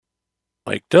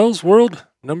Mike Dell's World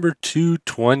number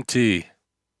 220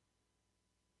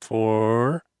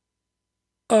 for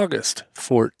August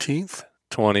 14th,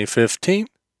 2015.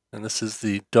 And this is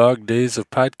the Dog Days of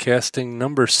Podcasting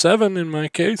number 7 in my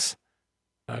case.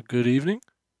 Good evening.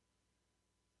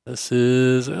 This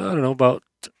is, about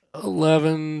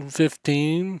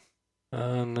 11:15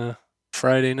 on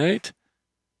Friday night.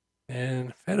 And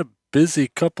I've had a busy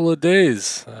couple of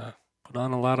days. Put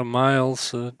on a lot of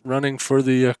miles running for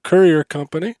the courier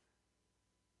company.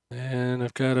 And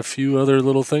I've got a few other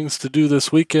little things to do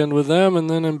this weekend with them, and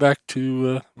then I'm back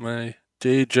to my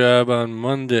day job on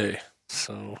Monday.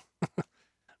 So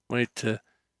might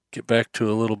get back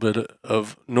to a little bit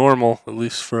of normal, at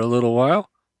least for a little while.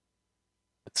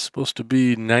 It's supposed to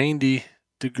be 90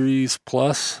 degrees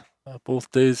plus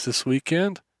both days this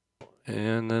weekend.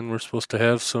 And then we're supposed to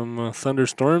have some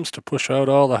thunderstorms to push out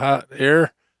all the hot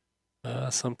air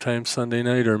sometime Sunday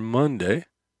night or Monday.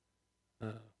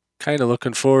 Kind of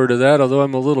looking forward to that, although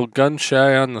I'm a little gun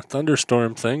shy on the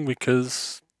thunderstorm thing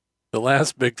because the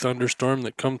last big thunderstorm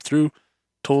that come through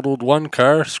totaled one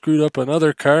car, screwed up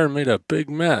another car, and made a big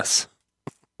mess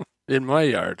in my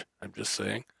yard. I'm just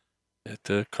saying. It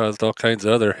caused all kinds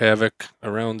of other havoc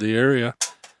around the area.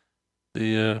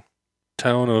 The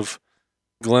town of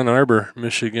Glen Arbor,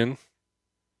 Michigan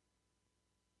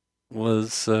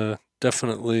was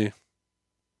definitely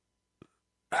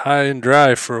high and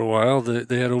dry for a while.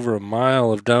 They had over a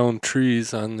mile of downed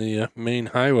trees on the main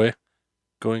highway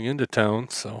going into town,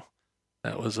 so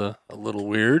that was a little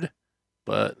weird.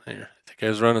 But I think I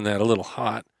was running that a little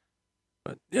hot.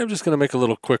 But yeah, I'm just going to make a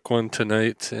little quick one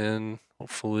tonight, and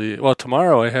hopefully,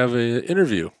 tomorrow I have an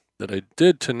interview that I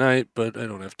did tonight, but I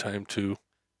don't have time to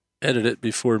edit it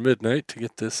before midnight to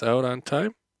get this out on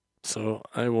time, so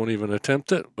I won't even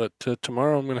attempt it. But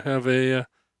tomorrow I'm going to have an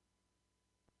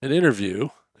interview.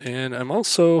 And I'm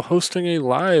also hosting a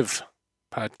live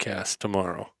podcast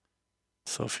tomorrow.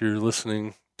 So if you're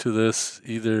listening to this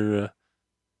either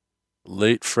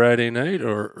late Friday night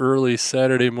or early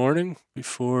Saturday morning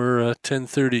before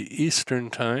 10:30 Eastern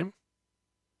Time,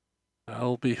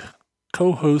 I'll be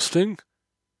co-hosting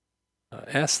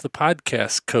Ask the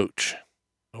Podcast Coach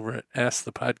over at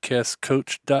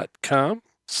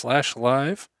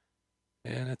askthepodcastcoach.com/live.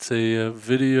 And it's a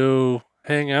video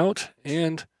hangout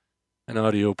and an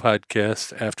audio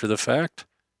podcast after the fact,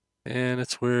 and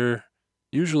it's where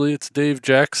usually it's Dave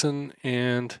Jackson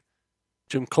and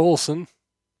Jim Collison.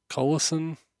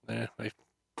 I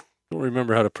don't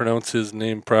remember how to pronounce his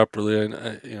name properly.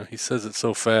 He says it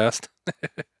so fast.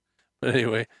 But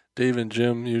anyway, Dave and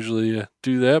Jim usually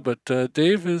do that. But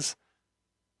Dave is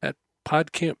at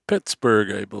PodCamp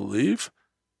Pittsburgh, I believe,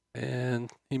 and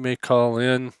he may call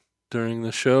in during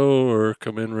the show or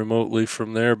come in remotely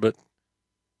from there. But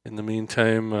in the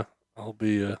meantime, I'll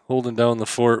be holding down the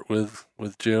fort with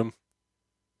Jim,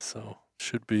 so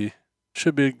should be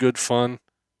good fun.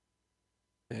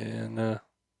 And of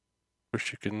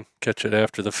course, you can catch it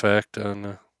after the fact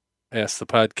on Ask the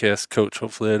Podcast Coach.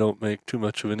 Hopefully, I don't make too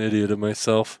much of an idiot of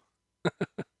myself.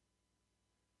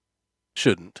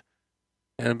 Shouldn't.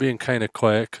 And I'm being kind of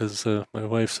quiet because my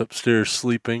wife's upstairs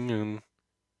sleeping, and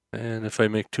if I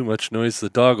make too much noise,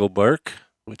 the dog will bark,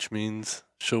 which means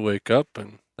she'll wake up,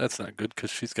 and that's not good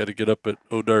because she's got to get up at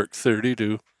dark 30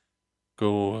 to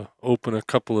go open a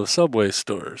couple of Subway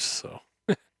stores. So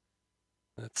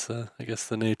that's, I guess,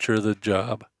 the nature of the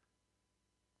job.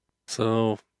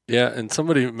 So, yeah, and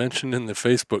somebody mentioned in the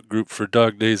Facebook group for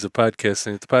Dog Days of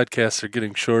Podcasting that the podcasts are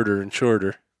getting shorter and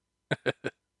shorter.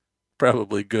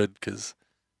 Probably good because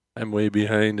I'm way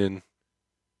behind in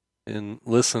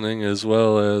listening as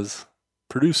well as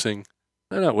producing.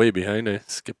 I'm not way behind. I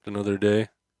skipped another day.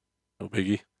 No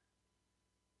biggie.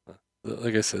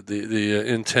 Like I said,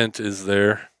 the intent is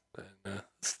there. And,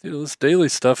 this daily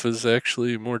stuff is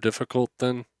actually more difficult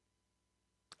than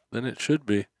it should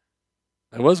be.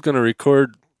 I was going to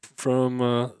record from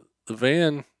the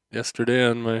van yesterday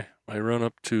on my run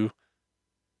up to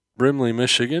Brimley,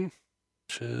 Michigan,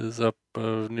 which is up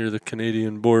near the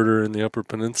Canadian border in the Upper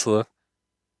Peninsula.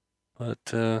 But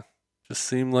just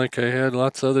seemed like I had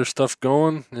lots of other stuff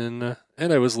going, and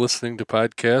I was listening to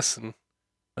podcasts, and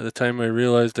by the time I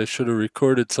realized I should have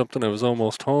recorded something, I was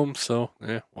almost home, so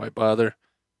why bother?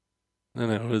 Then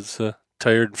I was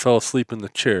tired and fell asleep in the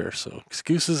chair, so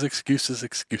excuses.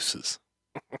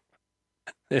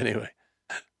 Anyway,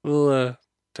 we'll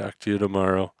talk to you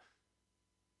tomorrow.